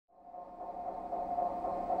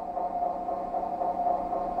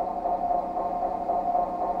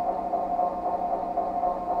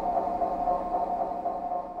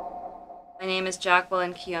is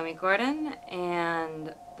Jacqueline Kiyomi Gordon,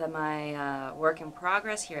 and my work in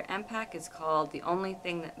progress here at EMPAC is called "The Only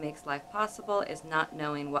Thing That Makes Life Possible Is Not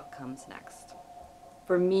Knowing What Comes Next."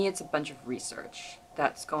 For me, it's a bunch of research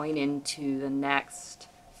that's going into the next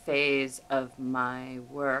phase of my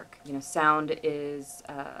work. Sound is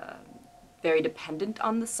very dependent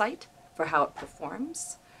on the site for how it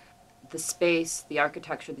performs. The space, the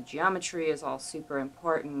architecture, the geometry is all super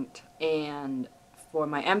important, and for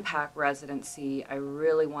my EMPAC residency, I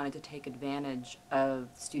really wanted to take advantage of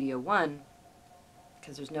Studio One,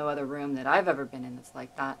 because there's no other room that I've ever been in that's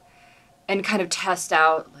like that, and kind of test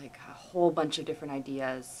out like a whole bunch of different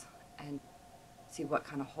ideas and see what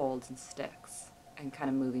kind of holds and sticks, and kind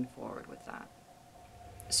of moving forward with that.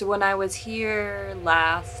 So when I was here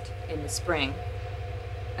last in the spring,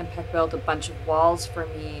 EMPAC built a bunch of walls for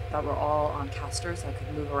me that were all on casters. I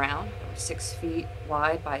could move around. They were 6 feet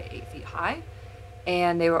wide by 8 feet high.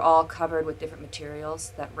 And they were all covered with different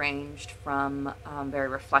materials that ranged from very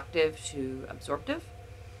reflective to absorptive.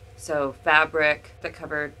 So fabric that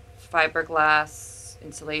covered fiberglass,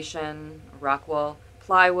 insulation, rock wool,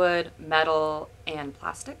 plywood, metal, and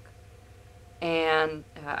plastic. And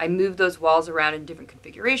I moved those walls around in different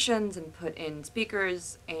configurations and put in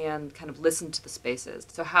speakers and kind of listened to the spaces.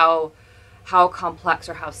 So how complex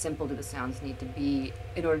or how simple do the sounds need to be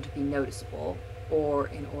in order to be noticeable, or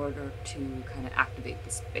in order to kind of activate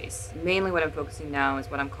the space? Mainly what I'm focusing now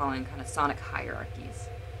is what I'm calling kind of sonic hierarchies.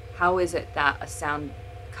 How is it that a sound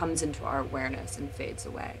comes into our awareness and fades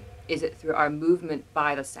away? Is it through our movement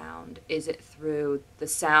by the sound? Is it through the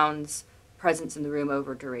sound's presence in the room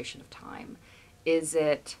over a duration of time? Is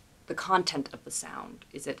it the content of the sound?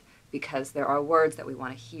 Is it because there are words that we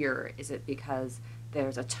want to hear? Is it because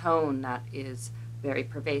there's a tone that is very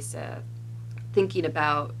pervasive? Thinking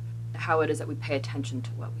about how it is that we pay attention to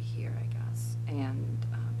what we hear, I guess, and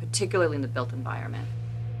particularly in the built environment.